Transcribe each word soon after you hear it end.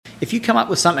If you come up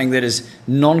with something that is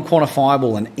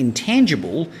non-quantifiable and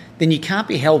intangible, then you can't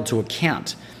be held to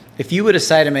account. If you were to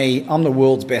say to me, I'm the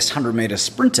world's best 100-meter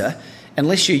sprinter,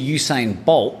 unless you're Usain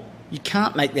Bolt, you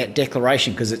can't make that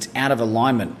declaration because it's out of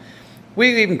alignment.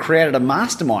 We've even created a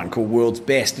mastermind called World's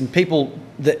Best, and people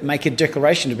that make a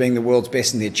declaration of being the world's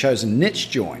best in their chosen niche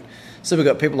join. So we've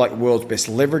got people like World's Best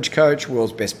Leverage Coach,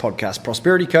 World's Best Podcast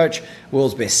Prosperity Coach,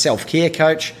 World's Best Self-Care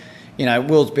Coach,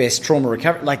 World's Best Trauma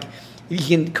Recovery. Like, you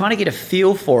can kind of get a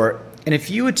feel for it. And if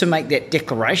you were to make that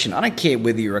declaration, I don't care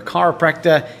whether you're a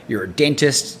chiropractor, you're a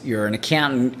dentist, you're an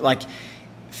accountant, like,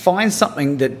 find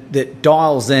something that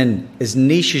dials in as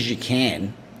niche as you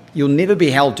can. You'll never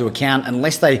be held to account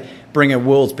unless they bring a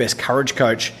World's Best Courage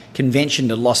Coach convention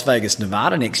to Las Vegas,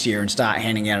 Nevada next year and start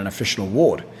handing out an official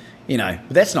award. But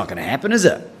that's not going to happen, is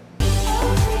it?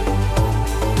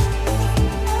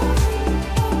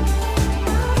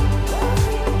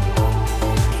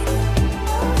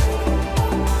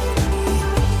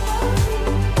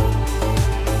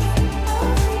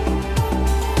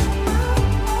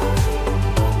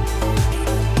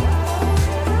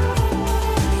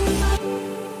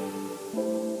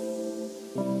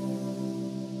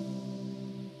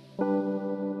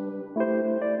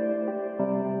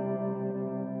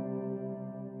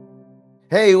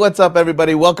 Hey, what's up,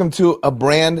 everybody? Welcome to a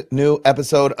brand new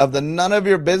episode of the None of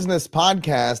Your Business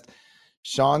podcast.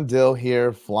 Sean Dill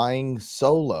here, flying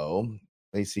solo.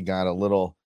 Lacey got a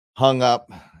little hung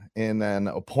up in an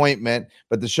appointment,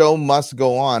 but the show must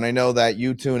go on. I know that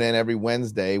you tune in every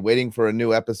Wednesday waiting for a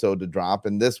new episode to drop,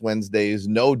 and this Wednesday is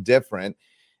no different.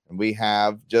 And we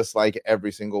have, just like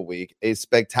every single week, a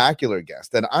spectacular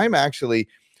guest that I'm actually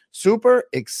super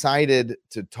excited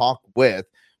to talk with.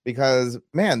 Because,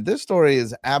 man, this story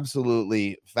is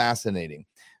absolutely fascinating.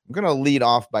 I'm going to lead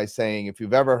off by saying, if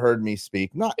you've ever heard me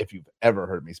speak, not if you've ever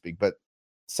heard me speak, but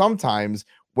sometimes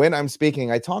when I'm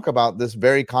speaking, I talk about this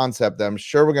very concept that I'm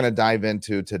sure we're going to dive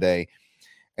into today.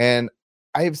 And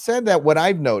I've said that what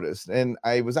I've noticed, and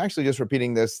I was actually just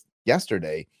repeating this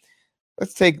yesterday,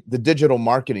 let's take the digital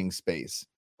marketing space.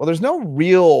 Well, there's no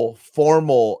real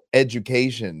formal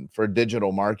education for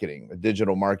digital marketing, a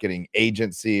digital marketing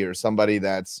agency or somebody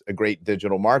that's a great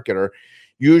digital marketer.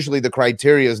 Usually the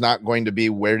criteria is not going to be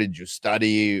where did you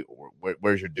study or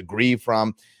where's your degree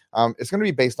from. It's going to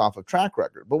be based off of track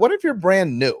record. But what if you're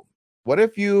brand new? What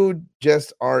if you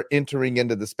just are entering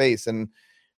into the space? And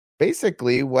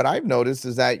basically what I've noticed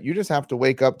is that you just have to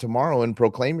wake up tomorrow and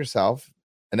proclaim yourself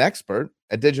an expert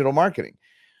at digital marketing.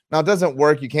 Now, it doesn't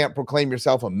work. You can't proclaim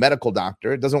yourself a medical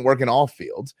doctor. It doesn't work in all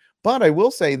fields. But I will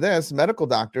say this, medical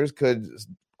doctors could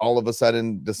all of a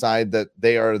sudden decide that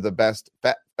they are the best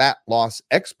fat loss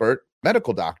expert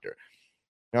medical doctor.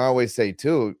 I always say,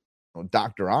 too,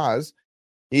 Dr. Oz,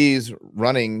 he's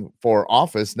running for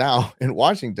office now in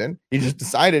Washington. He just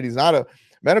decided he's not a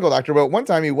medical doctor. But one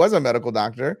time he was a medical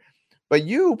doctor. But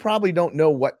you probably don't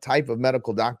know what type of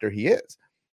medical doctor he is.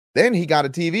 Then he got a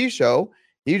TV show.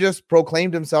 He just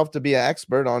proclaimed himself to be an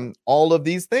expert on all of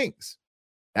these things.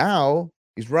 Now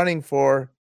he's running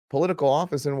for political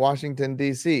office in Washington,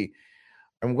 D.C.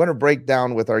 I'm going to break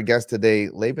down with our guest today,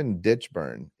 Laban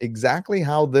Ditchburn, exactly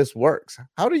how this works.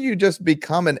 How do you just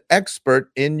become an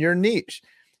expert in your niche?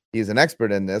 He's an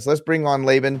expert in this. Let's bring on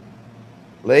Laban.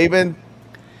 Laban,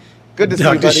 good to see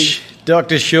you, buddy.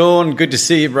 Dr. Sean, good to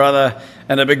see you, brother.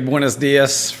 And a big buenos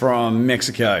dias from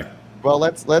Mexico. Well,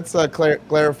 let's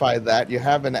clarify that. You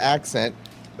have an accent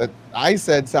that I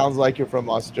said sounds like you're from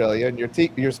Australia, and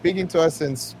you're speaking to us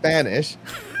in Spanish.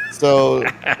 So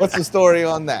what's the story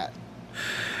on that?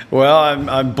 Well,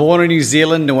 I'm born in New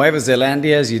Zealand, Nueva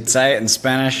Zelandia, as you'd say it in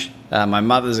Spanish. My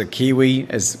mother's a Kiwi,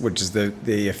 which is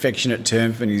the affectionate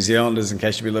term for New Zealanders in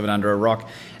case you've been living under a rock.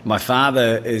 My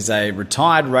father is a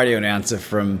retired radio announcer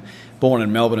born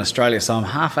in Melbourne, Australia. So I'm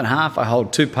half and half. I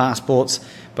hold two passports.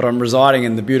 But I'm residing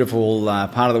in the beautiful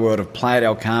part of the world of Playa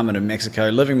del Carmen in Mexico,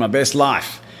 living my best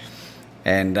life.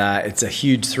 And it's a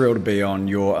huge thrill to be on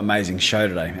your amazing show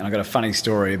today. And I've got a funny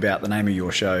story about the name of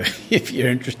your show, if you're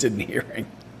interested in hearing.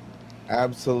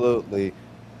 Absolutely.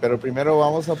 Pero primero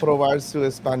vamos a probar su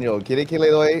español. ¿Quiere que le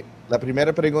doy la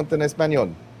primera pregunta en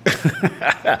español?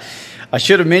 I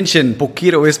should have mentioned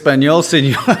poquito español,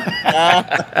 señor.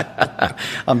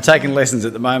 I'm taking lessons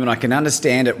at the moment. I can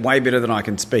understand it way better than I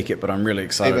can speak it, but I'm really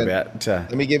excited about.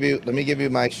 Let me give you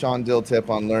my Sean Dill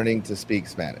tip on learning to speak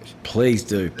Spanish. Please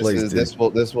do. This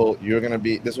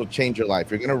will change your life.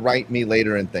 You're gonna write me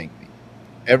later and thank me.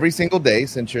 Every single day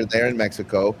since you're there in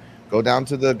Mexico, go down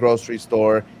to the grocery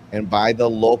store and buy the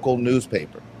local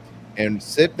newspaper, and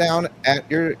sit down at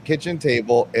your kitchen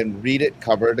table and read it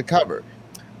cover to cover.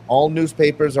 All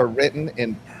newspapers are written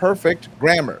in perfect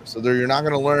grammar. So you're not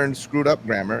going to learn screwed up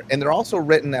grammar. And they're also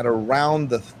written at around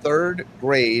the 3rd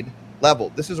grade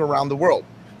level. This is around the world.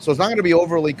 So it's not going to be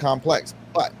overly complex.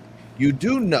 But you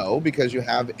do know, because you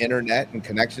have internet and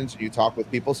connections, and you talk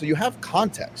with people, so you have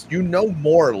context. You know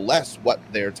more or less what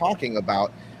they're talking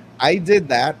about. I did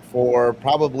that for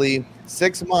probably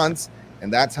 6 months,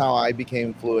 and that's how I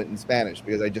became fluent in Spanish,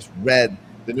 because I just read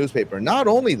the newspaper. Not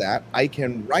only that, I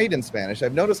can write in Spanish.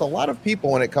 I've noticed a lot of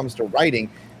people, when it comes to writing,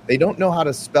 they don't know how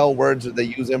to spell words, or they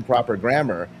use improper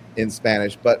grammar in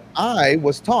Spanish. But I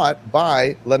was taught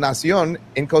by La Nacion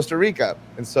in Costa Rica.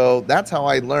 And so that's how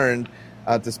I learned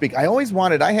to speak.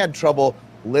 I had trouble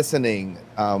listening.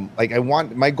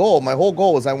 My whole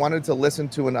goal was I wanted to listen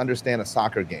to and understand a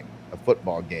soccer game, a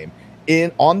football game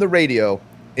on the radio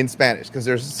in Spanish, because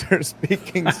they're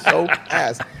speaking so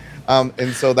fast.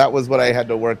 And so that was what I had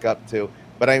to work up to.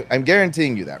 But I'm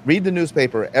guaranteeing you that. Read the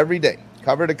newspaper every day,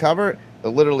 cover to cover.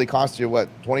 It'll literally cost you,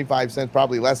 25 cents,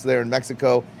 probably less there in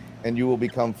Mexico, and you will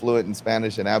become fluent in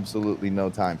Spanish in absolutely no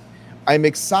time. I'm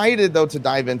excited, though, to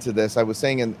dive into this. I was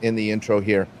saying in the intro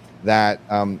here that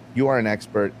you are an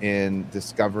expert in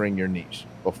discovering your niche.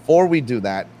 Before we do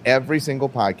that, every single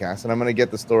podcast, and I'm going to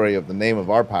get the story of the name of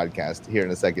our podcast here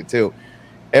in a second, too.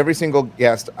 Every single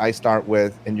guest I start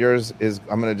with, and yours is,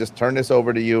 I'm going to just turn this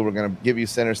over to you. We're going to give you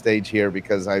center stage here,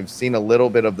 because I've seen a little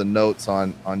bit of the notes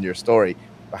on your story.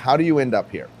 But how do you end up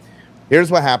here?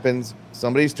 Here's what happens.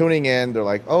 Somebody's tuning in. They're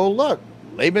like, oh, look,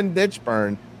 Laban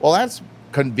Ditchburn. Well, that's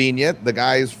convenient. The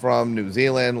guy's from New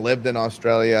Zealand, lived in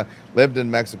Australia, lived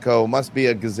in Mexico, must be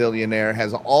a gazillionaire,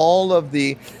 has all of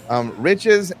the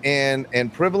riches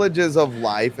and privileges of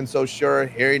life. And so, sure,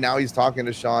 now he's talking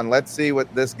to Sean. Let's see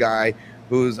what this guy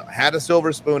who's had a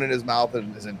silver spoon in his mouth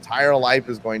and his entire life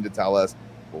is going to tell us.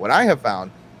 But what I have found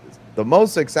is the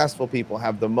most successful people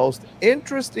have the most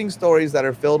interesting stories that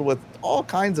are filled with all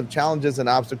kinds of challenges and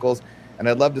obstacles. And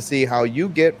I'd love to see how you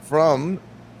get from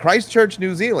Christchurch,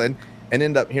 New Zealand, and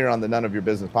end up here on the None of Your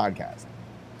Business podcast.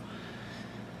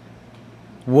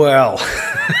 Well,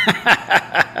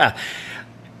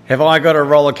 have I got a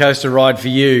roller coaster ride for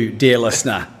you, dear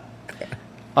listener?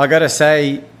 I got to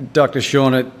say, Dr.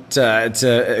 Sean, it's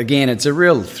a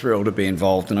real thrill to be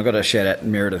involved, and I've got to shout out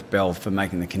Meredith Bell for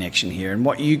making the connection here, and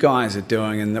what you guys are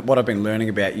doing, and what I've been learning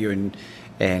about you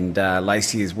and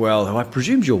Lacey as well, who I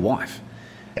presume is your wife,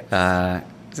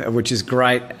 which is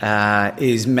great,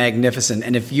 is magnificent.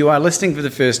 And if you are listening for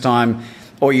the first time,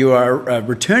 or you are a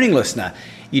returning listener,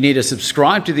 you need to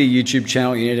subscribe to the YouTube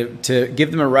channel. You need to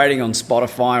give them a rating on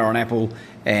Spotify or on Apple,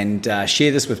 and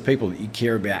share this with people that you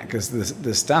care about, because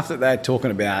the stuff that they're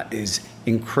talking about is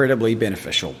incredibly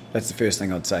beneficial. That's the first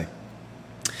thing I'd say.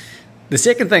 The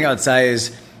second thing I'd say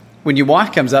is, when your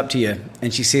wife comes up to you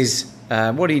and she says,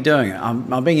 what are you doing?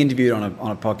 I'm being interviewed on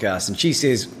a podcast, and she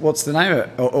says, what's the name of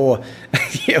it? Or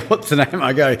yeah, what's the name?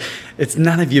 I go, it's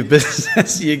none of your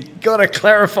business. You got to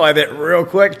clarify that real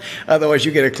quick, otherwise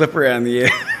you get a clip around the ear.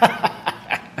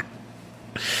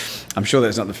 I'm sure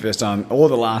that's not the first time or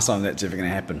the last time that's ever going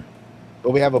to happen.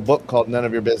 Well, we have a book called None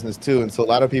of Your Business, too. And so a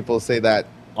lot of people say that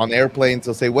on airplanes.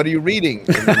 They'll say, what are you reading?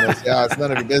 And then they'll say, it's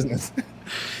none of your business.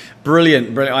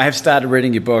 Brilliant. I have started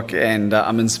reading your book, and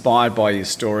I'm inspired by your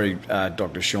story,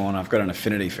 Dr. Sean. I've got an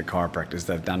affinity for chiropractors.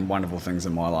 They've done wonderful things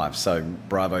in my life. So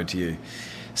bravo to you.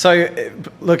 So,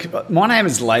 look, my name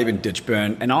is Laban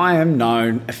Ditchburn, and I am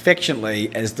known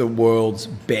affectionately as the world's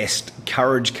best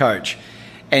courage coach.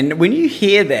 And when you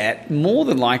hear that, more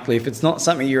than likely, if it's not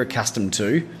something you're accustomed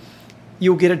to,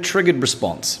 you'll get a triggered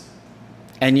response.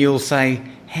 And you'll say,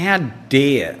 how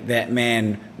dare that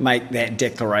man make that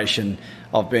declaration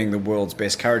of being the world's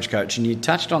best courage coach? And you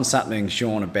touched on something,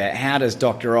 Sean, about how does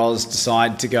Dr. Oz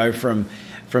decide to go from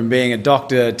being a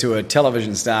doctor to a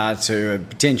television star to a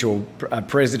potential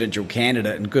presidential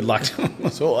candidate, and good luck to him,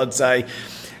 that's all I'd say,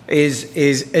 is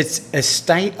it's a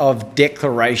state of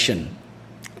declaration.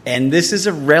 And this is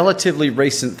a relatively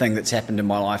recent thing that's happened in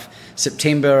my life.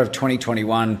 September of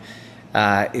 2021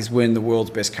 is when the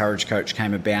world's best courage coach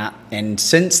came about. And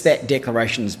since that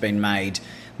declaration has been made,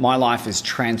 my life is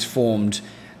transformed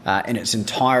in its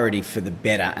entirety for the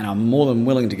better. And I'm more than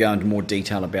willing to go into more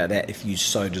detail about that if you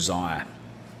so desire.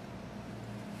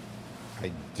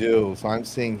 I do. So I'm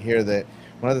seeing here that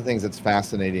one of the things that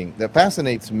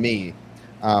fascinates me,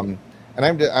 and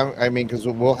I mean, because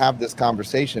we'll have this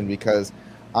conversation, because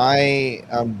I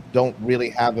don't really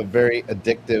have a very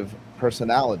addictive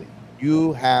personality.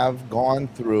 You have gone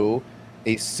through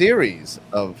a series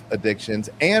of addictions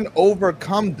and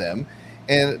overcome them.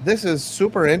 And this is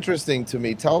super interesting to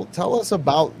me. Tell us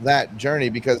about that journey,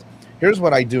 because here's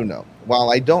what I do know.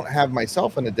 while I don't have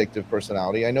myself an addictive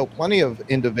personality, I know plenty of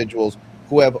individuals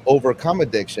who have overcome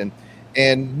addiction.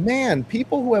 And man,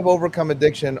 people who have overcome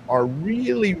addiction are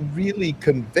really, really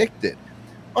convicted.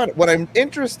 But what I'm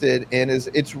interested in is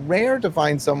it's rare to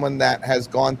find someone that has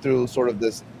gone through sort of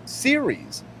this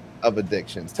series of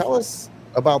addictions. Tell us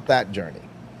about that journey.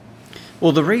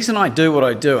 Well, the reason I do what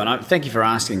I do, and thank you for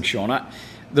asking, Sean.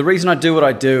 The reason I do what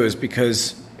I do is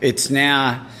because it's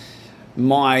now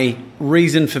my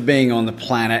reason for being on the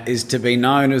planet is to be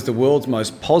known as the world's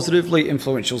most positively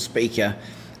influential speaker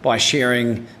by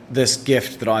sharing this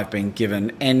gift that I've been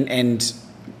given. And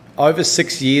over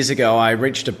 6 years ago, I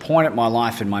reached a point in my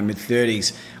life in my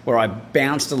mid-30s where I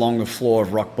bounced along the floor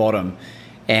of rock bottom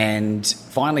and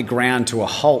finally ground to a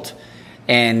halt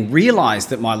and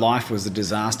realized that my life was a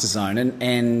disaster zone.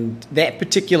 And that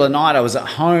particular night, I was at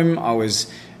home, I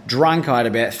was drunk, I had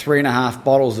about 3.5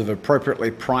 bottles of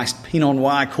appropriately priced Pinot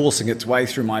Noir coursing its way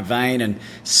through my vein and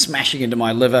smashing into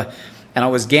my liver. And I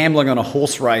was gambling on a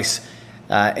horse race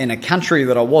in a country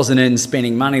that I wasn't in,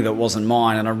 spending money that wasn't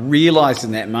mine. And I realized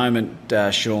in that moment,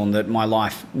 Sean, that my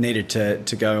life needed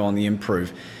to go on the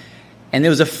improve. And there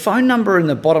was a phone number in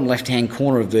the bottom left-hand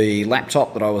corner of the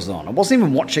laptop that I was on. I wasn't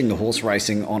even watching the horse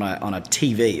racing on a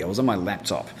TV. I was on my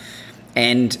laptop.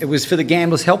 And it was for the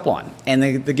Gamblers Helpline. And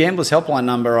the Gamblers Helpline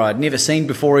number I'd never seen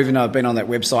before, even though I'd been on that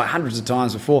website hundreds of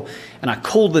times before. And I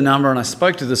called the number and I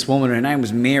spoke to this woman. Her name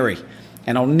was Mary.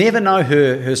 And I'll never know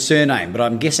her surname, but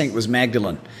I'm guessing it was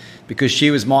Magdalene because she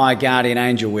was my guardian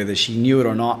angel, whether she knew it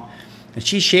or not. And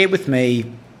she shared with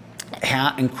me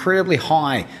how incredibly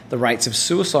high the rates of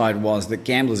suicide was that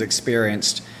gamblers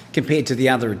experienced compared to the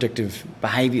other addictive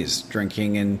behaviours,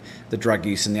 drinking and the drug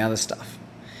use and the other stuff.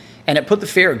 And it put the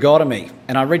fear of God in me.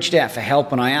 And I reached out for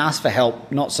help, and I asked for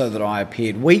help not so that I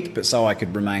appeared weak, but so I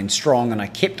could remain strong. And I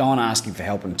kept on asking for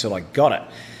help until I got it.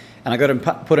 And I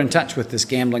got put in touch with this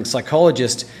gambling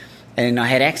psychologist, and I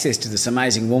had access to this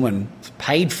amazing woman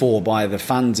paid for by the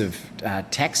funds of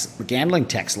gambling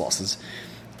tax losses.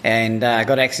 And I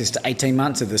got access to 18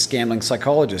 months of this gambling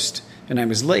psychologist. Her name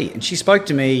was Lee. And she spoke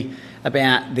to me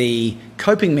about the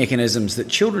coping mechanisms that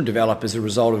children develop as a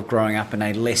result of growing up in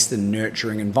a less than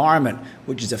nurturing environment,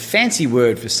 which is a fancy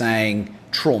word for saying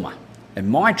trauma. And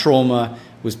my trauma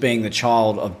was being the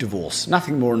child of divorce.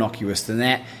 Nothing more innocuous than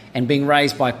that. And being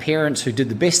raised by parents who did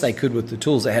the best they could with the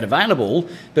tools they had available,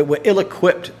 but were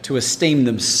ill-equipped to esteem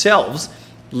themselves,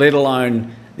 let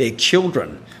alone their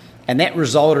children. And that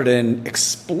resulted in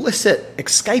explicit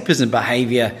escapism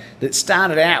behavior that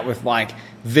started out with like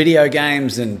video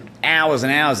games and hours of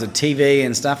TV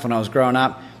and stuff when I was growing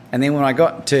up. And then when I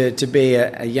got to be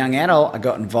a young adult, I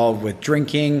got involved with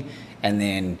drinking and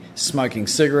then smoking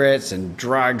cigarettes and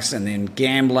drugs and then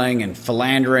gambling and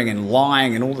philandering and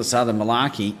lying and all this other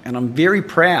malarkey. And I'm very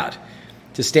proud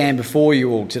to stand before you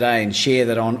all today and share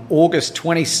that on August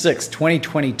 26,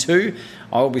 2022,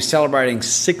 I will be celebrating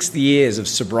 6 years of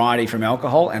sobriety from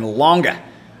alcohol and longer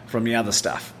from the other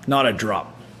stuff. Not a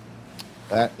drop.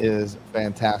 That is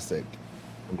fantastic.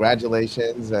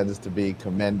 Congratulations. That is to be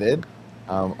commended.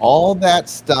 All that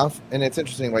stuff, and it's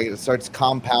interesting, right? It starts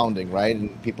compounding, right?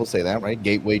 And people say that, right?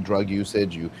 Gateway drug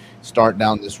usage. You start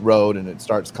down this road, and it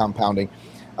starts compounding.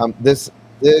 All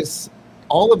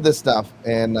of this stuff,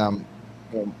 and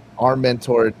our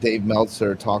mentor Dave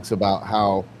Meltzer talks about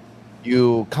how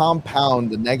you compound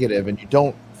the negative and you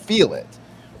don't feel it,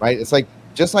 right? It's like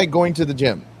just like going to the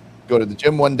gym. Go to the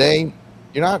gym one day,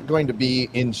 you're not going to be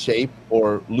in shape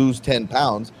or lose 10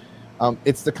 pounds.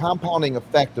 It's the compounding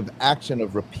effect of action,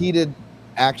 of repeated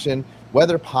action,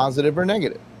 whether positive or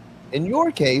negative. In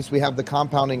your case, we have the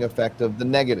compounding effect of the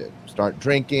negative. Start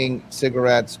drinking,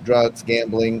 cigarettes, drugs,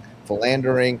 gambling,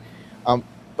 philandering.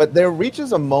 But there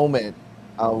reaches a moment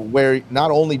where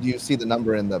not only do you see the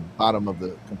number in the bottom of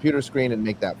the computer screen and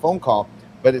make that phone call,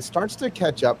 but it starts to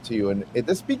catch up to you. And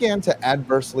this began to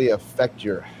adversely affect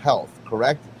your health,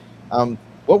 correct?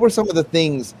 What were some of the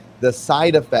things, the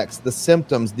side effects, the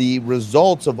symptoms, the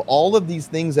results of all of these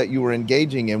things that you were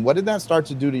engaging in? What did that start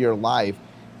to do to your life?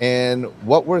 And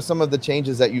what were some of the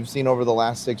changes that you've seen over the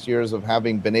last 6 years of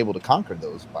having been able to conquer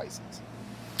those vices?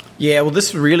 Yeah, well,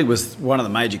 this really was one of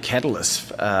the major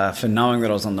catalysts for knowing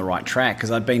that I was on the right track, because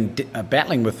I'd been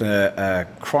battling with a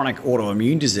chronic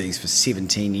autoimmune disease for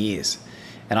 17 years.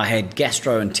 And I had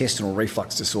gastrointestinal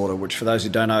reflux disorder, which for those who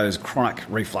don't know is chronic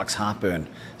reflux heartburn.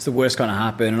 It's the worst kind of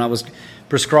heartburn. And I was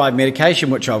prescribed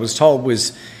medication, which I was told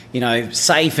was,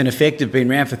 safe and effective,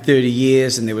 been around for 30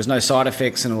 years, and there was no side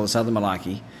effects and all this other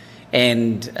malarkey.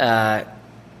 And,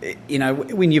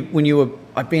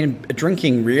 I've been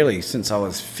drinking really since I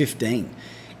was 15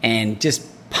 and just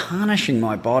punishing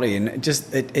my body, and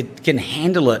it can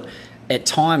handle it at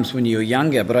times when you were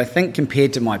younger, but I think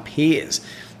compared to my peers,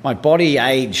 my body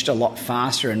aged a lot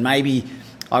faster, and maybe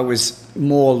I was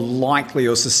more likely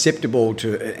or susceptible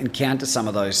to encounter some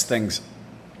of those things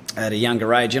at a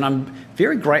younger age. And I'm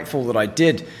very grateful that I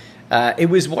did. It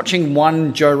was watching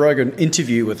one Joe Rogan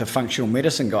interview with a functional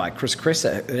medicine guy, Chris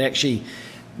Kresser, that actually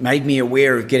made me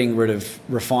aware of getting rid of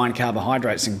refined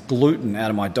carbohydrates and gluten out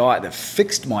of my diet, that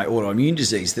fixed my autoimmune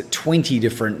disease, that 20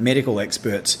 different medical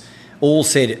experts all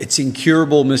said, it's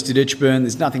incurable, Mr. Ditchburn,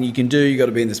 there's nothing you can do, you've got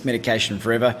to be in this medication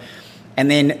forever. And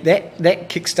then that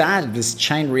kick-started this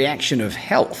chain reaction of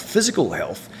health, physical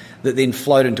health, that then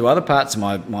flowed into other parts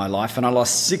of my life, and I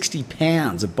lost 60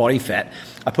 pounds of body fat.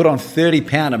 I put on 30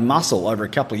 pounds of muscle over a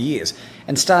couple of years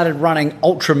and started running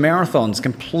ultra marathons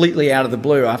completely out of the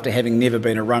blue after having never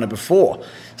been a runner before.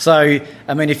 So,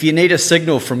 I mean, if you need a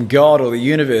signal from God or the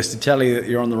universe to tell you that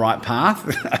you're on the right path,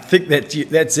 I think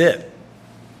that's it.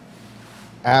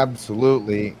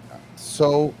 Absolutely.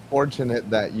 So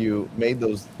fortunate that you made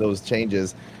those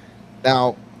changes.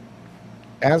 Now,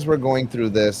 as we're going through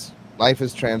this, life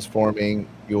is transforming,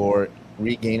 you're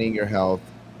regaining your health,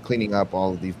 cleaning up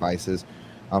all of these vices.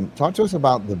 Talk to us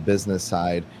about the business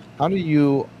side. How do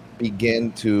you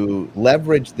begin to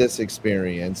leverage this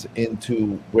experience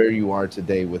into where you are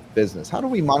today with business? How do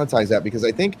we monetize that? Because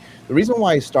I think the reason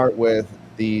why I start with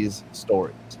these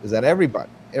stories is that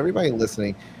everybody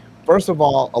listening, first of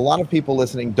all, a lot of people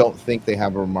listening don't think they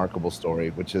have a remarkable story,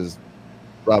 which is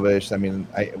rubbish. I mean,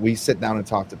 we sit down and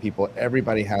talk to people.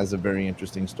 Everybody has a very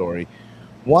interesting story.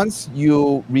 Once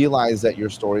you realize that your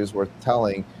story is worth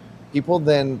telling, people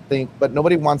then think, but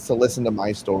nobody wants to listen to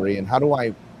my story, and how do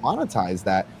I monetize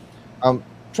that?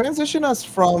 Transition us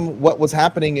from what was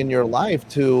happening in your life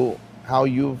to how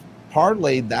you've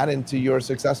parlayed that into your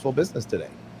successful business today.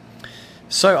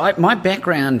 So my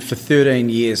background for 13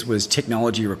 years was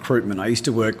technology recruitment. I used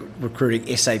to work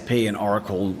recruiting SAP and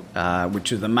Oracle,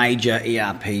 which are the major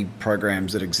ERP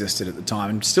programs that existed at the time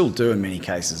and still do in many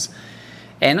cases.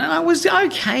 And I was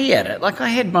okay at it. Like, I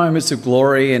had moments of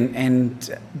glory,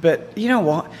 but you know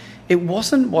what? It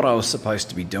wasn't what I was supposed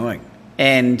to be doing.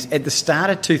 And at the start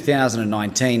of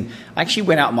 2019, I actually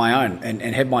went out on my own and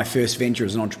had my first venture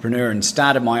as an entrepreneur and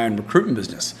started my own recruitment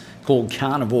business called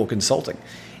Carnivore Consulting.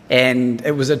 And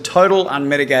it was a total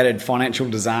unmitigated financial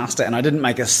disaster, and I didn't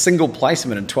make a single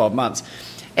placement in 12 months.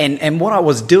 And what I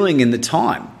was doing in the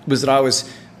time was that I was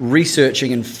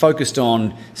researching and focused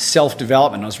on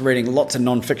self-development. I was reading lots of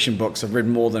non-fiction books. I've read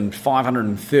more than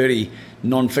 530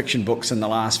 non-fiction books in the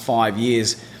last 5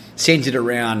 years, centered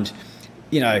around,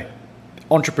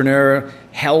 entrepreneur,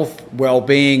 health,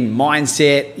 well-being,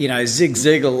 mindset, Zig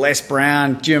Ziglar, Les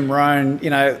Brown, Jim Rohn,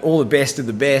 all the best of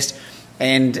the best.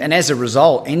 And as a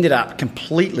result, ended up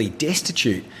completely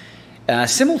destitute.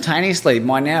 Simultaneously,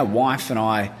 my now wife and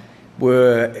I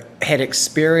had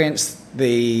experienced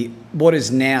what is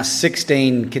now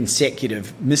 16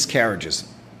 consecutive miscarriages.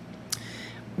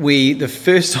 The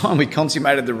first time we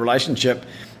consummated the relationship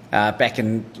back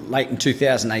late in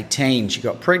 2018, she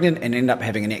got pregnant and ended up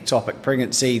having an ectopic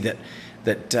pregnancy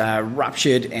that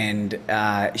ruptured, and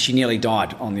she nearly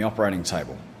died on the operating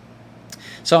table.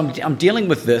 So I'm dealing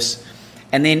with this.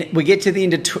 And then we get to the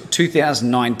end of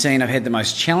 2019. I've had the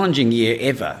most challenging year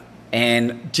ever,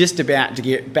 and just about to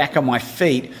get back on my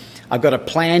feet. I've got a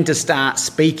plan to start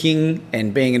speaking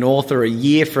and being an author a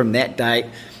year from that date,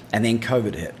 and then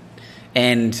COVID hit.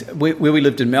 And where we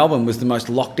lived in Melbourne was the most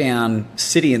lockdown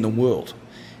city in the world.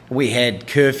 We had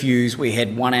curfews. We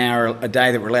had 1 hour a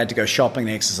day that we're allowed to go shopping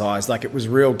and exercise. Like, it was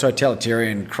real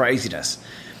totalitarian craziness,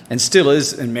 and still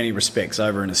is in many respects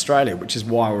over in Australia, which is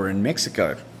why we're in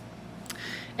Mexico.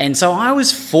 And so I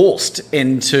was forced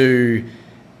into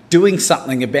doing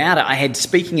something about it. I had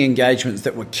speaking engagements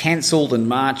that were cancelled in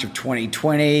March of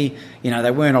 2020.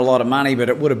 They weren't a lot of money, but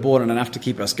it would have bought in enough to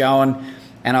keep us going.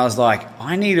 And I was like,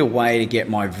 I need a way to get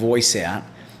my voice out.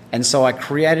 And so I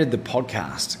created the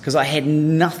podcast because I had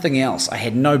nothing else. I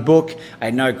had no book. I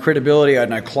had no credibility. I had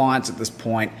no clients at this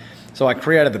point. So I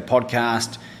created the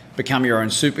podcast, Become Your Own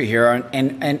Superhero.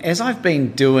 And as I've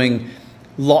been doing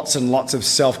lots and lots of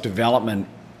self-development,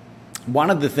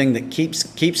 one of the things that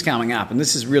keeps coming up, and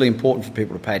this is really important for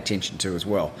people to pay attention to as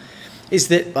well, is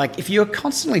that, like, if you're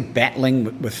constantly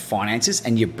battling with finances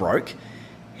and you're broke,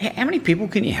 how many people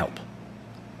can you help?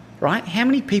 Right? How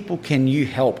many people can you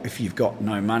help if you've got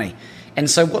no money? And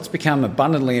so what's become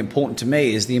abundantly important to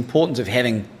me is the importance of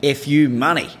having FU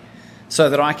money,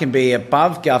 so that I can be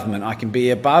above government, I can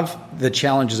be above the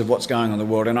challenges of what's going on in the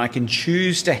world, and I can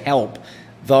choose to help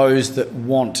those that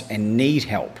want and need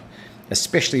help,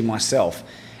 especially myself.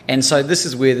 And so this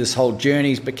is where this whole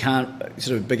journey's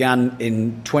begun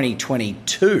in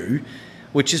 2022,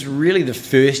 which is really the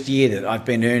first year that I've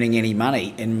been earning any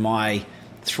money in my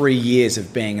 3 years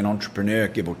of being an entrepreneur,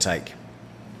 give or take.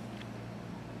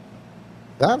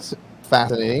 That's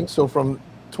fascinating. So from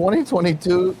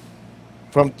 2022,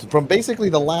 from basically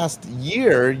the last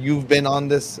year, you've been on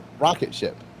this rocket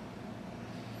ship.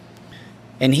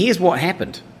 And here's what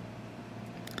happened.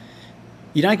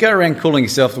 You don't go around calling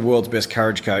yourself the world's best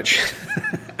courage coach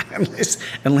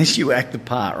unless you act the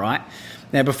part, right?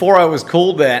 Now, before I was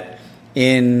called that,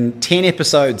 in 10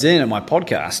 episodes in my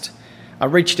podcast, I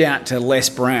reached out to Les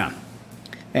Brown.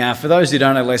 Now, for those who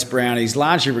don't know Les Brown, he's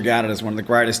largely regarded as one of the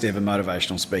greatest ever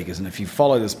motivational speakers. And if you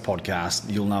follow this podcast,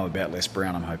 you'll know about Les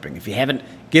Brown, I'm hoping. If you haven't,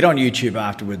 get on YouTube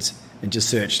afterwards and just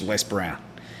search Les Brown.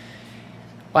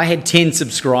 I had 10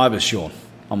 subscribers, Sean,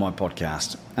 on my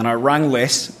podcast. And I rang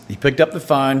Les. He picked up the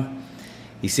phone.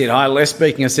 He said, "Hi, Les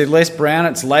speaking." I said, "Les Brown,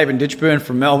 it's Laban Ditchburn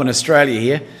from Melbourne, Australia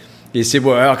here." He said,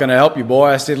 "Well, how can I help you, boy?"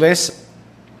 I said, "Les,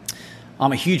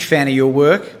 I'm a huge fan of your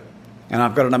work. And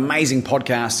I've got an amazing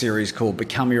podcast series called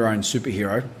Become Your Own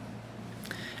Superhero.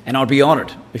 And I'd be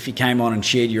honoured if you came on and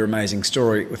shared your amazing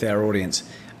story with our audience.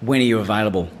 When are you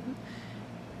available?"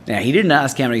 Now, he didn't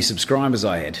ask how many subscribers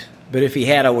I had, but if he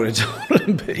had, I would have told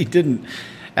him, but he didn't.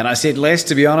 And I said, "Les,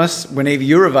 to be honest, whenever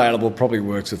you're available probably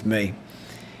works with me."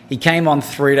 He came on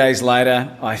 3 days later.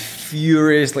 I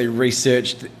furiously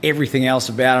researched everything else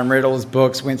about him, read all his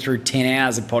books, went through 10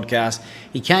 hours of podcasts.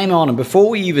 He came on, and before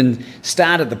we even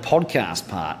started the podcast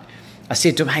part, I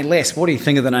said to him, "Hey, Les, what do you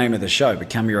think of the name of the show,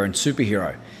 Become Your Own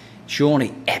Superhero?" Sean,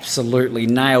 he absolutely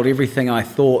nailed everything I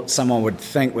thought someone would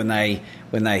think when they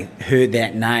heard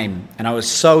that name. And I was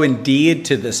so endeared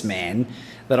to this man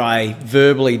that I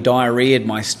verbally diarrheaed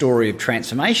my story of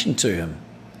transformation to him.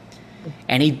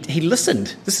 And he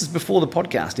listened. This is before the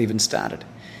podcast even started.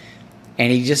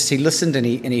 And he listened and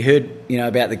he heard,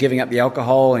 about the giving up the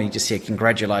alcohol, and he just said,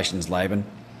 "Congratulations, Laban."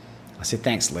 I said,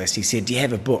 "Thanks, Les." He said, "Do you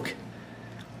have a book?"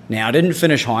 Now, I didn't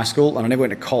finish high school and I never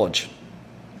went to college.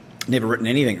 Never written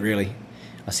anything, really.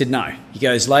 I said, "No." He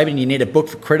goes, "Laban, you need a book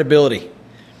for credibility."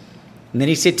 And then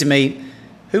he said to me,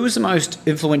 "Who was the most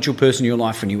influential person in your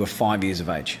life when you were 5 years of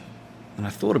age?" And I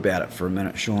thought about it for a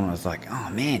minute, Sean. I was like, oh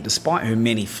man, despite her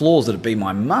many flaws, it'd be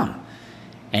my mum.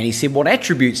 And he said, "What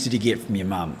attributes did you get from your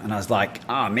mum?" And I was like,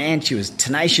 oh man, she was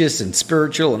tenacious and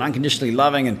spiritual and unconditionally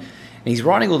loving. And he's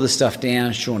writing all this stuff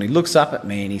down, Sean. He looks up at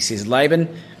me and he says, "Laban,"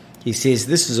 he says,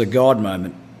 "this is a God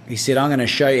moment." He said, "I'm going to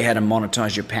show you how to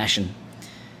monetize your passion."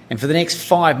 And for the next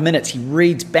 5 minutes, he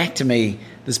reads back to me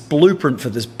this blueprint for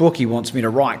this book he wants me to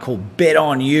write called Bet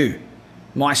on You.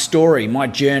 My story, my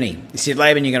journey. He said,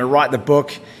 "Laban, you're going to write the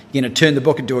book. You're going to turn the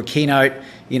book into a keynote.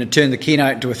 You're going to turn the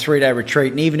keynote into a 3-day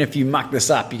retreat. And even if you muck this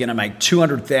up, you're going to make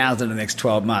 $200,000 in the next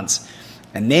 12 months.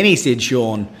 And then he said,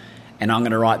 "Sean, and I'm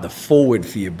going to write the foreword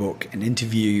for your book and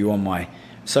interview you on my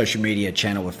social media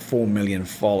channel with 4 million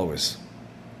followers."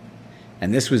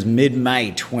 And this was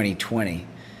mid-May 2020.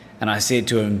 And I said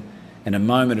to him, in a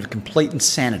moment of complete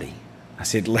insanity, I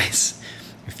said, "Les,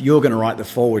 if you're going to write the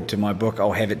foreword to my book,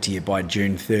 I'll have it to you by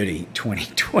June 30,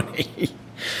 2020.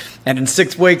 And in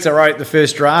 6 weeks, I wrote the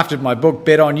first draft of my book,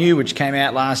 Bet on You, which came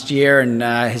out last year and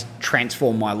has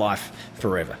transformed my life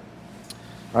forever.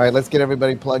 All right, let's get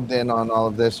everybody plugged in on all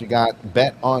of this. You got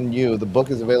Bet on You. The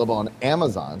book is available on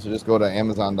Amazon, so just go to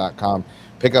Amazon.com,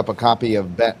 pick up a copy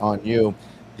of Bet on You.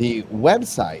 The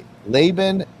website,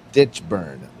 Laban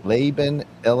Ditchburn, Laban,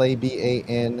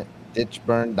 Laban,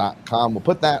 Ditchburn.com. We'll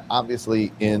put that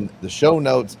obviously in the show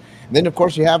notes. And then, of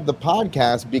course, you have the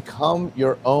podcast, Become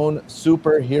Your Own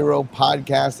Superhero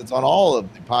Podcast. It's on all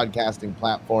of the podcasting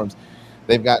platforms.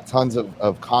 They've got tons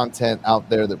of content out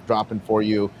there that's dropping for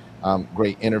you.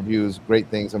 Great interviews,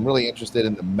 great things. I'm really interested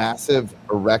in the Massive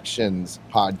Erections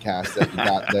podcast that you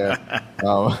got there.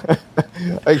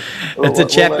 It's a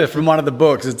chapter from one of the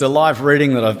books. It's a live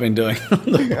reading that I've been doing on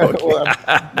the book.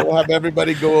 We'll have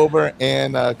everybody go over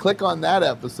and click on that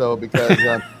episode because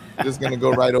I'm just going to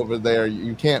go right over there.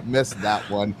 You can't miss that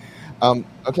one.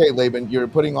 Okay, Laban, you're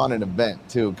putting on an event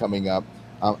too coming up.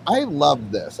 I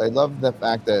love this. I love the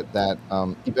fact that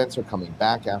events are coming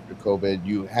back after COVID.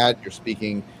 You had your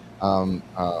speaking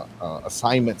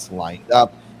assignments lined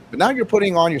up, but now you're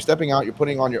stepping out, you're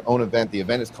putting on your own event. The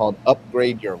event is called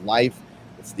Upgrade Your Life.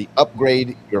 It's the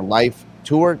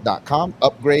upgradeyourlifetour.com,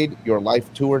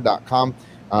 upgradeyourlifetour.com.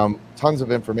 Tons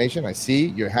of information. I see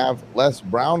you have Les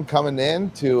Brown coming in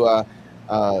to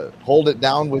hold it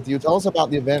down with you. Tell us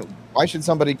about the event. Why should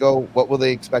somebody go? What will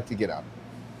they expect to get out?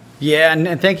 Yeah,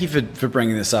 and thank you for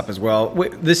bringing this up as well.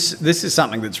 This is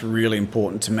something that's really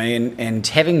important to me, and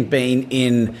having been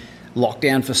in locked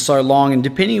down for so long, and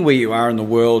depending where you are in the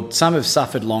world, some have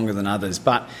suffered longer than others.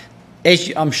 But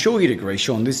I'm sure you'd agree,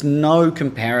 Sean, there's no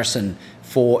comparison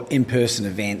for in-person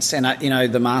events. And,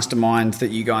 the masterminds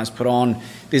that you guys put on,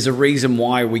 there's a reason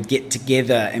why we get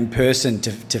together in person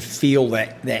to feel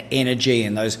that energy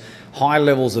and those high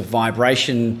levels of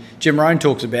vibration. Jim Rohn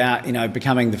talks about,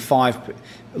 becoming the five,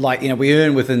 we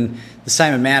earn within the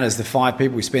same amount as the five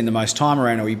people we spend the most time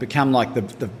around, or we become like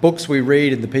the books we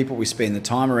read and the people we spend the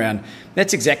time around.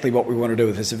 That's exactly what we want to do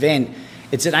with this event.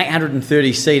 It's an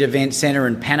 830-seat event center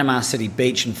in Panama City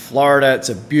Beach in Florida. It's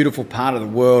a beautiful part of the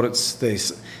world. It's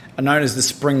known as the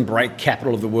spring break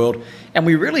capital of the world. And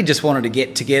we really just wanted to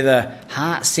get together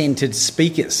heart-centered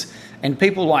speakers. And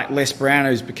people like Les Brown,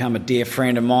 who's become a dear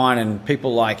friend of mine, and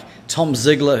people like Tom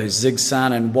Ziegler, who's Zig's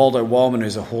son, and Waldo Wallman,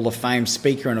 who's a Hall of Fame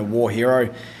speaker and a war hero.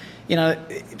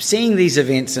 Seeing these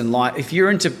events in life, if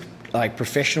you're into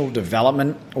professional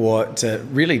development or to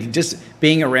really just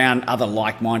being around other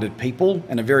like-minded people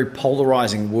in a very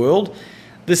polarizing world,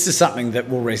 this is something that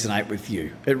will resonate with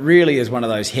you. It really is one of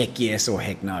those heck yes or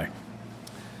heck no.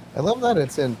 I love that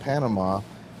it's in Panama.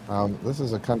 This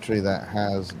is a country that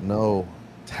has no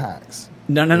tax.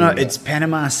 No. It's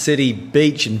Panama City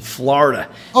Beach in Florida.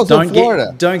 Oh, so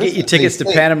Florida. Don't get your tickets to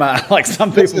Panama like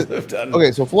some people have done.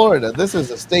 Okay, so Florida, this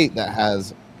is a state that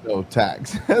has no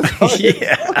tax.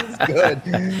 Yeah. Good.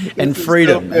 And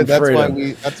freedom. So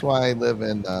that's why I live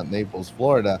in Naples,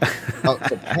 Florida.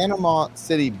 So Panama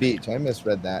City Beach, I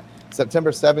misread that.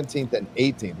 September 17th and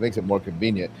 18th makes it more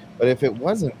convenient. But if it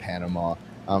wasn't Panama,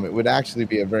 it would actually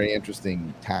be a very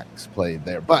interesting tax play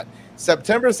there. But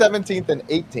September 17th and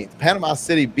 18th, Panama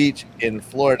City Beach in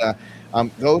Florida.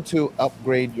 Go to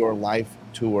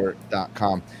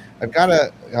upgradeyourlifetour.com. I've got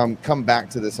to come back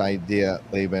to this idea,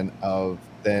 Laban, of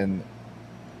then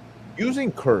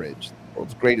using courage, the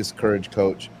world's greatest courage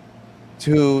coach,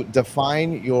 to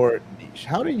define your niche.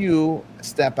 How do you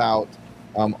step out?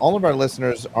 All of our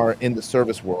listeners are in the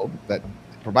service world that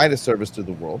provide a service to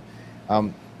the world.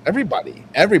 Everybody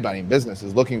in business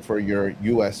is looking for your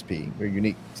USP, your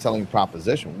unique selling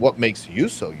proposition. What makes you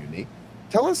so unique?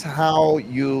 Tell us how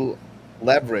you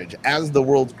leverage, as the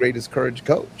world's greatest courage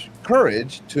coach,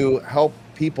 courage to help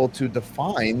people to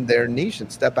define their niche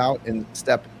and step out and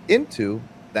step into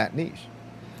that niche.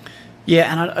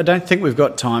 Yeah, and I don't think we've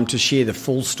got time to share the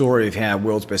full story of how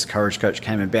World's Best Courage Coach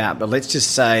came about, but let's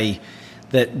just say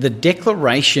that the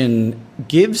declaration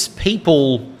gives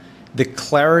people the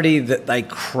clarity that they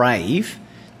crave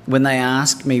when they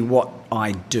ask me what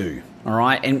I do, all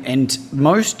right? And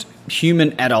most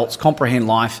human adults comprehend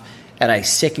life at a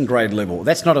second grade level.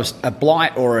 That's not a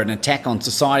blight or an attack on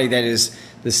society. That is,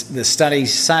 the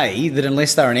studies say that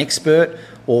unless they're an expert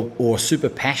or super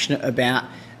passionate about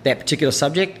that particular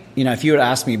subject, if you were to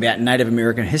ask me about Native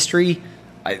American history,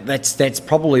 that's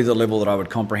probably the level that I would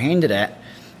comprehend it at.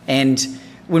 And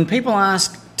when people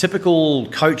ask typical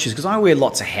coaches, because I wear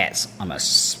lots of hats. I'm a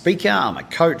speaker, I'm a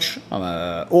coach, I'm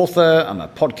an author, I'm a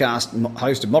podcast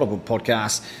host of multiple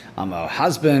podcasts, I'm a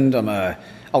husband, I'm a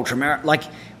ultramarathon.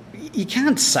 You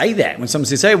can't say that when someone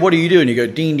says, hey, what do you do? And you go,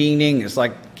 ding, ding, ding. It's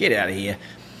like, get out of here.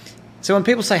 So when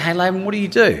people say, hey, Laban, what do you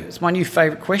do? It's my new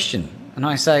favorite question. And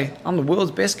I say, I'm the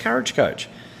world's best courage coach.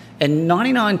 And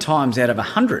 99 times out of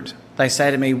 100, they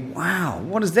say to me, wow,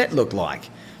 what does that look like?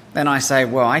 And I say,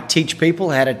 well, I teach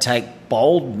people how to take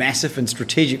bold, massive, and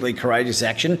strategically courageous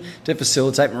action to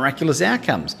facilitate miraculous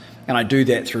outcomes. And I do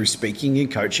that through speaking and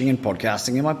coaching and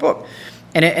podcasting in my book.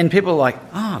 And people are like,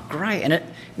 oh, great. And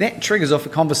that triggers off a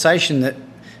conversation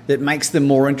that makes them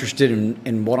more interested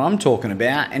in what I'm talking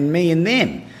about and me and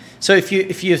them. So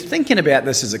if you're thinking about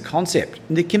this as a concept,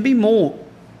 there can be more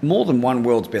than one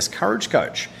world's best courage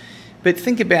coach. But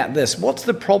think about this. What's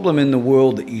the problem in the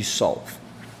world that you solve?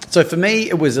 So for me,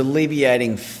 it was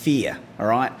alleviating fear, all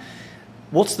right?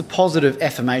 What's the positive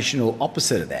affirmational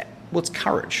opposite of that? What's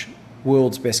courage?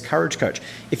 World's best courage coach.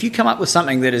 If you come up with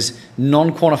something that is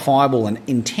non-quantifiable and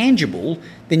intangible,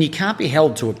 then you can't be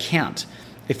held to account.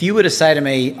 If you were to say to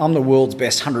me, I'm the world's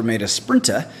best 100-meter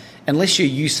sprinter, unless you're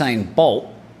Usain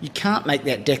Bolt, you can't make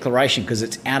that declaration because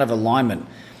it's out of alignment.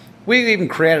 We've even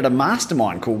created a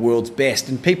mastermind called World's Best,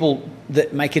 and people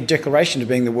that make a declaration of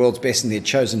being the world's best in their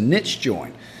chosen niche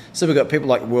join. So we've got people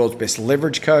like World's Best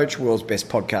Leverage Coach, World's Best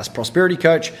Podcast Prosperity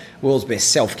Coach, World's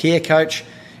Best Self-Care Coach,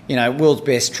 World's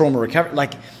Best Trauma Recovery.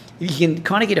 Like, you can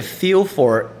kind of get a feel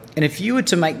for it. And if you were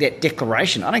to make that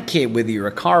declaration, I don't care whether you're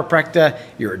a chiropractor,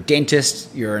 you're a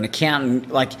dentist, you're an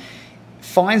accountant,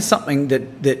 find something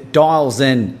that dials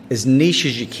in as niche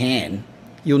as you can.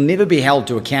 You'll never be held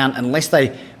to account unless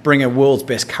they bring a World's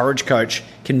Best Courage Coach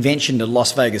convention to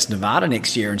Las Vegas, Nevada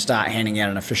next year and start handing out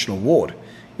an official award.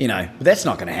 But that's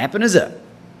not going to happen, is it?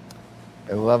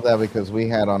 I love that because we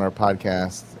had on our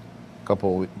podcast a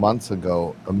couple months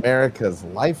ago America's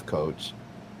life coach,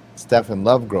 Stephen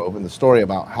Lovegrove, and the story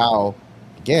about how,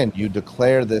 again, you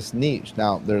declare this niche.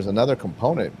 Now, there's another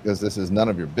component because this is none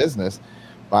of your business.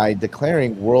 By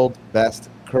declaring world's best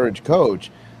courage coach,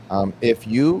 if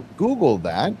you Google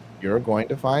that, you're going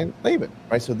to find Laban,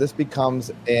 right? So this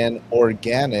becomes an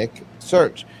organic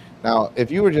search. Now,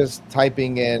 if you were just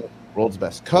typing in world's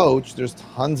best coach, there's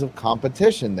tons of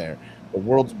competition there. The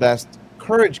world's best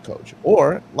courage coach,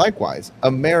 or likewise,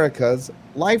 America's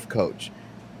life coach.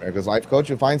 America's life coach,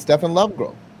 you'll find Stephen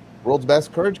Lovegrove. World's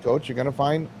best courage coach, you're going to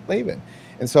find Laban.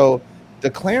 And so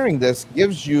declaring this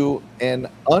gives you an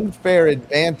unfair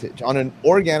advantage on an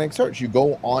organic search. You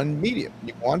go on Medium,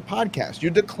 you go on podcast,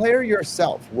 you declare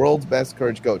yourself world's best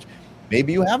courage coach.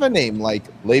 Maybe you have a name like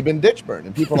Laban Ditchburn,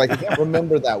 and people are like, I can't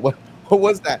remember that. What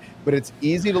was that? But it's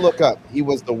easy to look up. He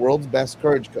was the world's best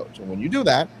courage coach. And when you do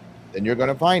that, then you're going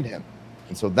to find him.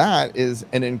 And so that is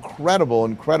an incredible,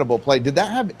 incredible play. Did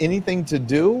that have anything to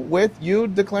do with you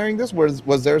declaring this?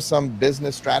 Was there some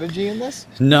business strategy in this?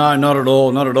 No, not at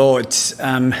all. Not at all.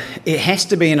 It has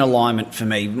to be in alignment for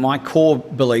me. My core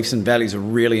beliefs and values are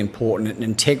really important, and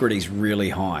integrity is really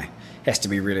high. It has to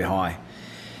be really high.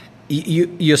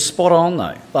 You're spot on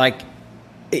though.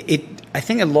 I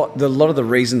think a lot of the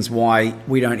reasons why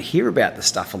we don't hear about this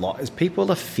stuff a lot is people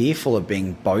are fearful of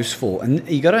being boastful. And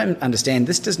you got to understand,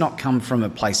 this does not come from a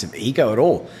place of ego at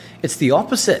all. It's the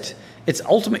opposite. It's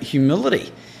ultimate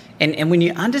humility. And when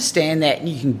you understand that,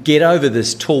 you can get over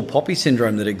this tall poppy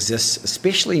syndrome that exists,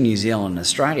 especially in New Zealand and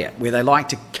Australia, where they like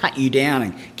to cut you down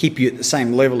and keep you at the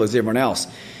same level as everyone else.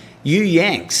 You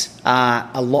Yanks are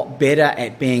a lot better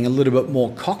at being a little bit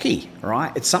more cocky,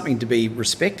 right? It's something to be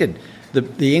respected.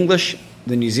 The English,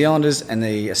 the New Zealanders, and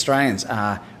the Australians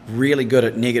are really good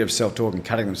at negative self-talk and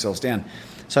cutting themselves down.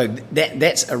 So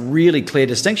that's a really clear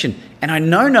distinction. And I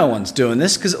know no one's doing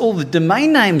this because all the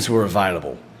domain names were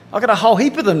available. I've got a whole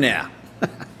heap of them now.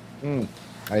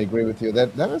 I agree with you.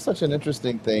 That is such an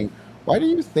interesting thing. Why do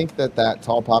you think that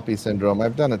tall poppy syndrome,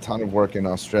 I've done a ton of work in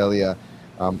Australia,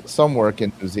 some work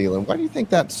in New Zealand. Why do you think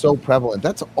that's so prevalent?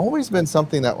 That's always been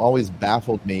something that always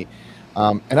baffled me.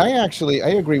 And I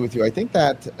agree with you. I think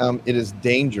that it is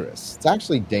dangerous. It's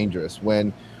actually dangerous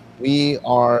when we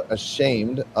are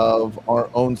ashamed of our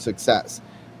own success.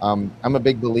 I'm a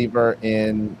big believer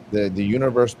in the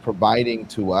universe providing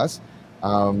to us.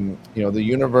 The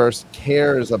universe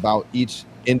cares about each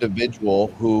individual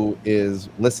who is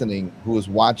listening, who is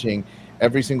watching.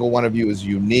 Every single one of you is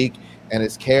unique and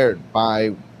is cared by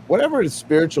whatever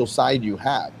spiritual side you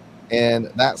have. And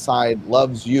that side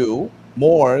loves you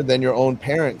more than your own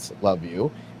parents love you.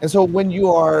 And so when you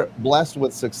are blessed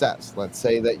with success, let's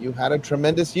say that you had a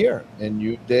tremendous year and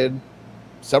you did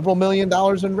several $1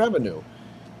 million in revenue,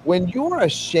 when you're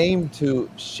ashamed to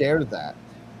share that,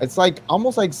 it's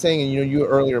almost like saying, you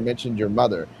earlier mentioned your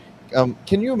mother.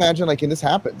 Can you imagine, and this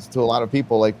happens to a lot of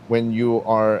people, when you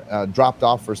are dropped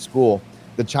off for school,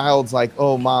 the child's like,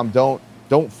 oh, mom,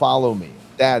 don't follow me.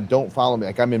 Dad, don't follow me.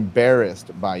 I'm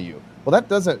embarrassed by you. Well, that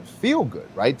doesn't feel good,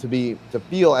 right? To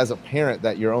feel as a parent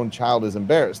that your own child is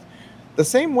embarrassed. The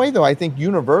same way, though, I think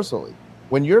universally,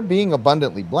 when you're being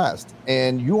abundantly blessed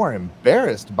and you are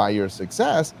embarrassed by your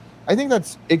success, I think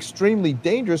that's extremely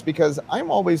dangerous because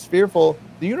I'm always fearful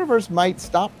the universe might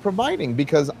stop providing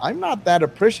because I'm not that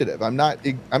appreciative. I'm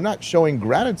not showing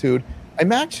gratitude.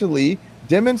 I'm actually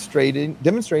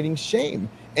demonstrating shame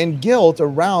and guilt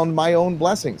around my own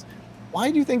blessings. Why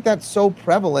do you think that's so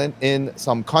prevalent in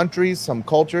some countries, some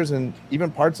cultures, and even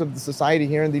parts of the society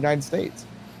here in the United States?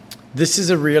 This is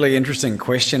a really interesting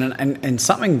question and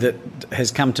something that has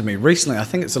come to me recently. I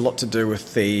think it's a lot to do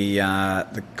with the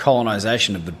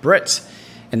colonization of the Brits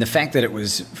and the fact that it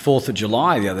was 4th of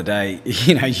July the other day.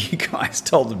 You guys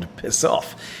told them to piss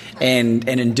off. And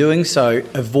in doing so,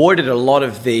 avoided a lot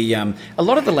of the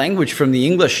language from the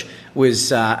English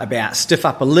was about stiff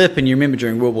upper lip. And you remember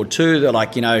during World War II,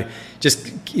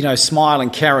 they're smile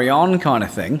and carry on kind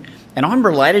of thing. And I'm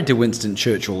related to Winston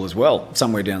Churchill as well,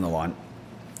 somewhere down the line,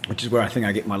 which is where I think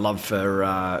I get my love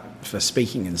for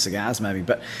speaking and cigars, maybe.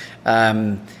 But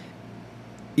an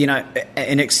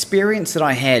experience that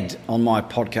I had on my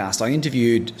podcast, I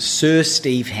interviewed Sir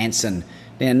Steve Hansen.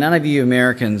 Now, none of you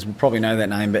Americans will probably know that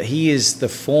name, but he is the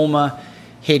former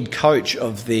head coach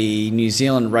of the New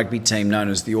Zealand rugby team known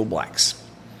as the All Blacks.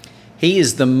 He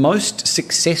is the most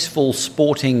successful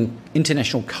sporting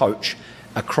international coach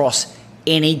across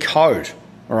any code,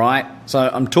 all right? So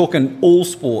I'm talking all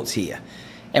sports here.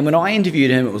 And when I interviewed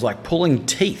him, it was like pulling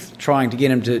teeth trying to get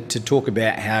him to talk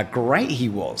about how great he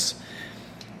was.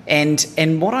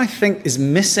 And what I think is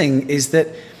missing is that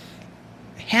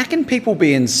how can people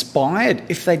be inspired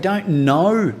if they don't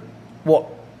know what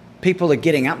people are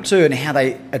getting up to and how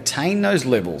they attain those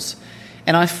levels?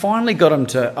 And I finally got him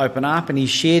to open up, and he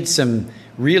shared some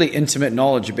really intimate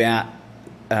knowledge about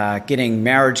getting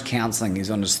marriage counselling.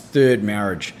 He's on his third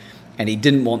marriage, and he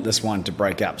didn't want this one to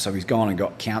break up, so he's gone and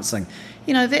got counselling.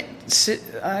 I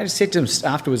said to him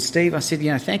afterwards, Steve, I said,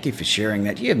 thank you for sharing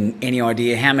that. Do you have any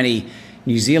idea how many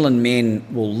New Zealand men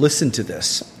will listen to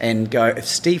this and go, if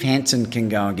Steve Hansen can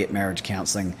go and get marriage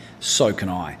counselling, so can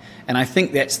I. And I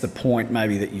think that's the point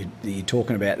maybe that you're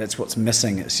talking about. That's what's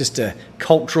missing. It's just a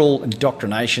cultural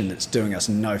indoctrination that's doing us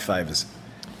no favours.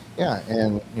 Yeah,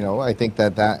 and I think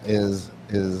that is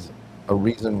a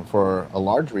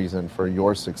large reason for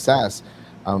your success.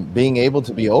 Being able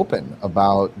to be open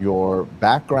about your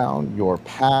background, your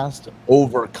past,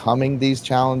 overcoming these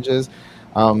challenges.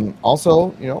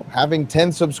 Also, having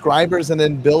 10 subscribers and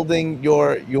then building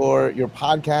your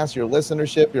podcast, your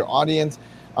listenership, your audience,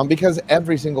 because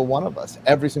every single one of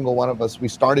us, we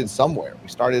started somewhere. We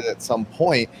started at some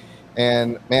point.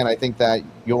 And man, I think that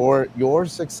your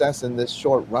success in this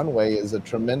short runway is a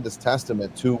tremendous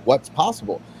testament to what's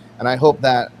possible. And I hope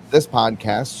that this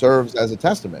podcast serves as a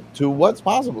testament to what's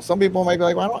possible. Some people might be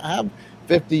like, well, I don't have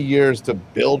 50 years to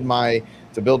build my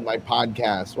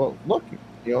podcast. Well, look,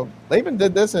 Laban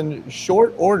did this in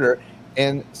short order,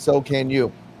 and so can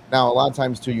you. Now, a lot of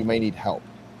times too, you may need help.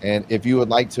 And if you would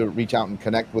like to reach out and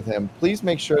connect with him, please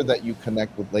make sure that you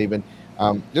connect with Laban.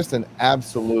 Just an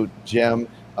absolute gem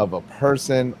of a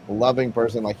person, loving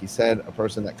person, like he said, a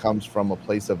person that comes from a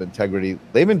place of integrity.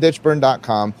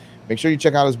 LabanDitchburn.com. Make sure you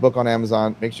check out his book on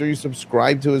Amazon. Make sure you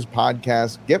subscribe to his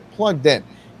podcast. Get plugged in.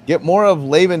 Get more of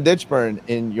Laban Ditchburn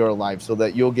in your life so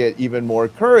that you'll get even more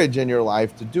courage in your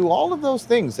life to do all of those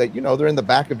things that they're in the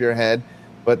back of your head,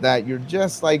 but that you're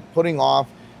just like putting off,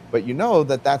 but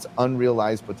that's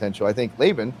unrealized potential. I think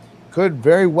Laban could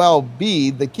very well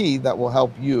be the key that will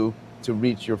help you to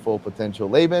reach your full potential.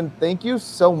 Laban, thank you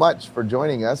so much for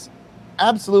joining us.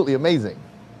 Absolutely amazing.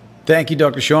 Thank you,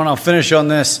 Dr. Sean. I'll finish on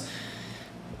this.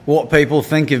 What people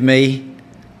think of me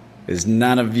is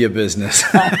none of your business.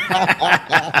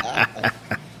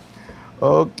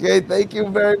 Okay, thank you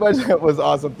very much. That was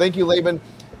awesome. Thank you, Laban.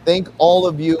 Thank all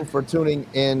of you for tuning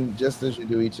in, just as you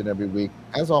do each and every week.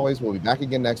 As always, we'll be back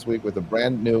again next week with a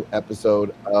brand new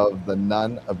episode of the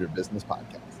None of Your Business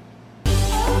podcast.